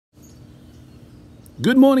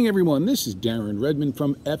Good morning, everyone. This is Darren Redmond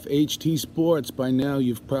from FHT Sports. By now,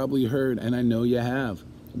 you've probably heard, and I know you have,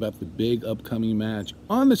 about the big upcoming match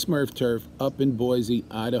on the Smurf turf up in Boise,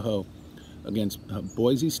 Idaho, against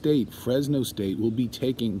Boise State. Fresno State will be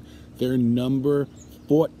taking their number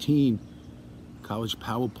 14 college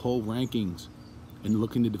power poll rankings and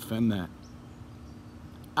looking to defend that.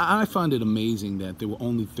 I find it amazing that there were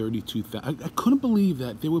only 32,000. I couldn't believe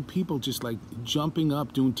that there were people just like jumping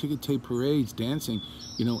up, doing ticket tape parades, dancing,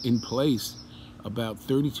 in place. About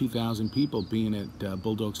 32,000 people being at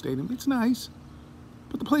Bulldog Stadium. It's nice,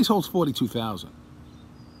 but the place holds 42,000.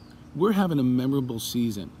 We're having a memorable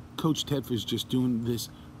season. Coach Tedford's just doing this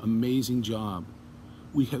amazing job.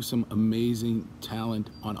 We have some amazing talent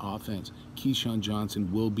on offense. Keyshawn Johnson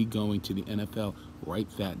will be going to the NFL. Write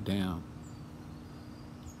that down.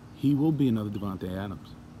 He will be another Devontae Adams.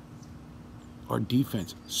 Our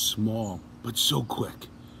defense, small, but so quick.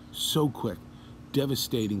 So quick.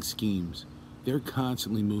 Devastating schemes. They're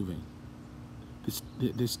constantly moving. This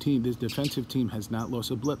defensive team has not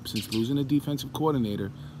lost a blip since losing a defensive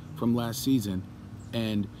coordinator from last season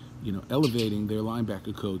and, elevating their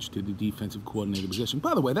linebacker coach to the defensive coordinator position.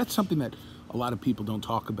 By the way, that's something that a lot of people don't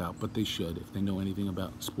talk about, but they should if they know anything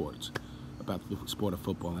about sports. About the sport of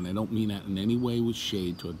football, and I don't mean that in any way with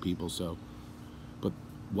shade toward people. But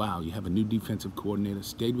wow, you have a new defensive coordinator,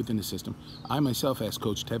 stayed within the system. I myself asked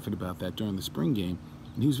Coach Tedford about that during the spring game,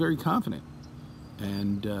 and he was very confident.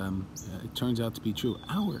 And it turns out to be true.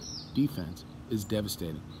 Our defense is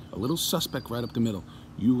devastating. A little suspect right up the middle.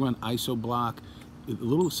 You run ISO block, a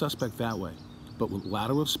little suspect that way. But with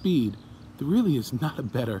lateral speed, there really is not a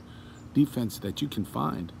better defense that you can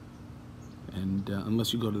find. And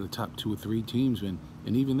unless you go to the top 2 or 3 teams, and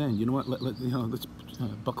even then, you know what? Let's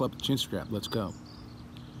buckle up the chin strap. Let's go.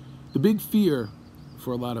 The big fear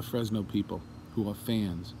for a lot of Fresno people who are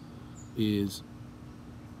fans is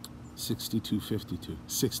 62-52,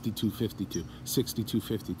 62-52,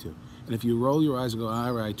 62-52. And if you roll your eyes and go,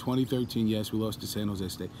 all right, 2013, yes, we lost to San Jose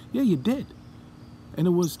State. Yeah, you did. And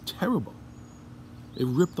it was terrible. It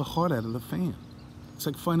ripped the heart out of the fan. It's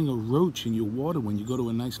like finding a roach in your water when you go to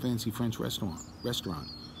a nice fancy French restaurant.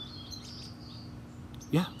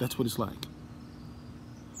 Yeah, that's what it's like.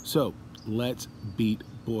 So let's beat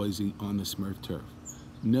Boise on the Smurf turf.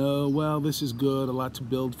 No, well, this is good, a lot to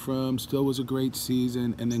build from, still was a great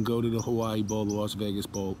season, and then go to the Hawaii Bowl, the Las Vegas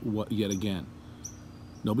Bowl yet again.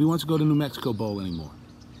 Nobody wants to go to New Mexico Bowl anymore.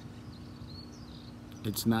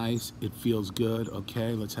 It's nice, it feels good,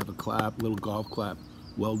 okay, let's have a clap, little golf clap,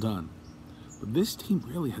 well done. But this team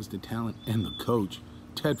really has the talent and the coach.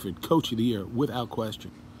 Tedford, Coach of the Year, without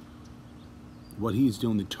question. What he is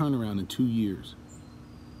doing, the turnaround in 2 years.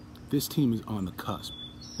 This team is on the cusp.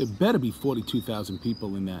 There better be 42,000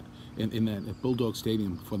 people in that at Bulldog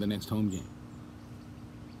Stadium for the next home game.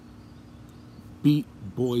 Beat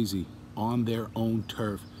Boise on their own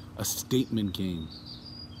turf, a statement game.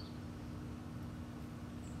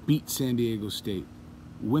 Beat San Diego State,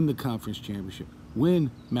 win the conference championship.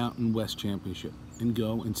 Win Mountain West Championship and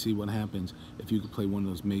go and see what happens if you could play one of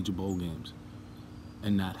those major bowl games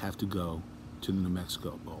and not have to go to the New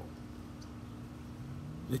Mexico Bowl.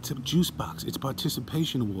 It's a juice box. It's a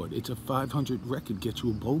participation award. It's a 500 record gets you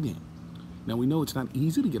a bowl game. Now, we know it's not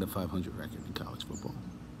easy to get a 500 record in college football,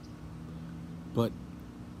 but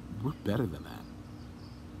we're better than that.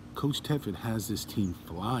 Coach Tedford has this team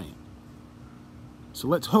flying. So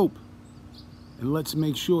let's hope. And let's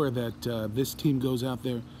make sure that this team goes out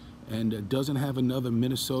there and doesn't have another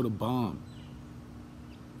Minnesota bomb.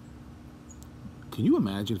 Can you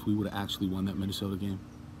imagine if we would have actually won that Minnesota game?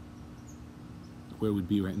 Where we'd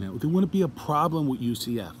be right now? There wouldn't be a problem with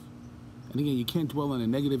UCF. And again, you can't dwell on the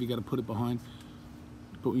negative. You got to put it behind.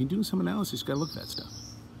 But when you're doing some analysis, you got to look at that stuff.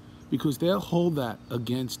 Because they'll hold that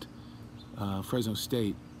against Fresno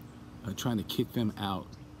State, trying to kick them out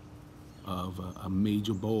of a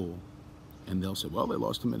major bowl. And they'll say, well, they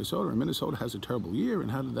lost to Minnesota, and Minnesota has a terrible year, and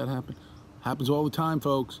how did that happen? Happens all the time,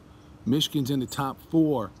 folks. Michigan's in the top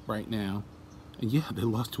 4 right now. And yeah, they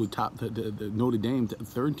lost to the Notre Dame, the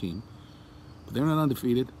 3rd team. But they're not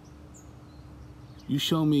undefeated. You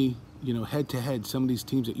show me, head-to-head, some of these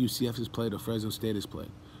teams that UCF has played or Fresno State has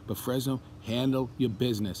played. But Fresno, handle your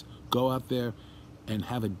business. Go out there and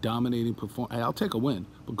have a dominating performance. I'll take a win,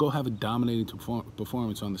 but go have a dominating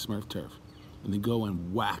performance on the Smurf turf. And then go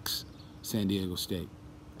and wax San Diego State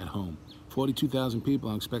at home. 42,000 people,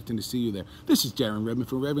 I'm expecting to see you there. This is Darren Redmond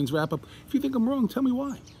from Redmond's Wrap-Up. If you think I'm wrong, tell me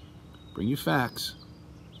why. Bring your facts.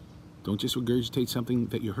 Don't just regurgitate something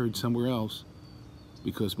that you heard somewhere else,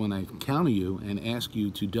 because when I counter you and ask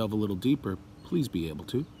you to delve a little deeper, please be able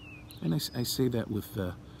to. And I say that with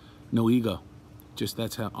no ego. Just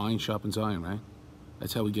that's how iron sharpens iron, right?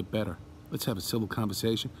 That's how we get better. Let's have a civil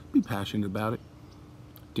conversation. Be passionate about it.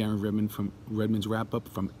 Darren Redmond from Redmond's Wrap-Up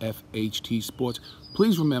from FHT Sports.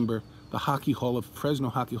 Please remember, the Fresno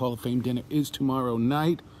Hockey Hall of Fame dinner is tomorrow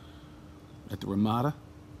night at the Ramada.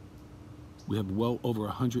 We have well over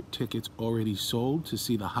 100 tickets already sold to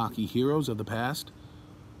see the hockey heroes of the past.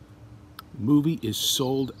 Movie is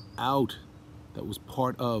sold out. That was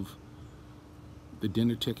part of the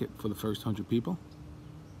dinner ticket for the first 100 people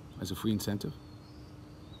as a free incentive.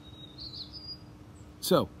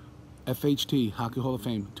 So, FHT, Hockey Hall of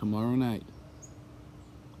Fame, tomorrow night.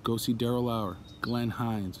 Go see Daryl Lauer, Glenn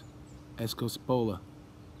Hines, Esco Spola,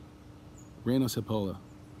 Reno Sepola,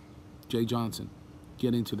 Jay Johnson.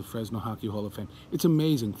 Get into the Fresno Hockey Hall of Fame. It's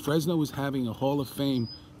amazing. Fresno is having a Hall of Fame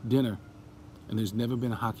dinner, and there's never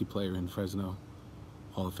been a hockey player in Fresno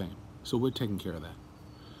Hall of Fame. So we're taking care of that.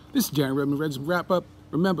 This is Darren Redmond, Reds Wrap-Up.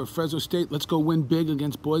 Remember, Fresno State, let's go win big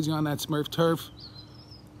against Boise on that Smurf turf.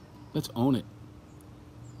 Let's own it.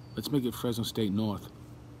 Let's make it Fresno State North.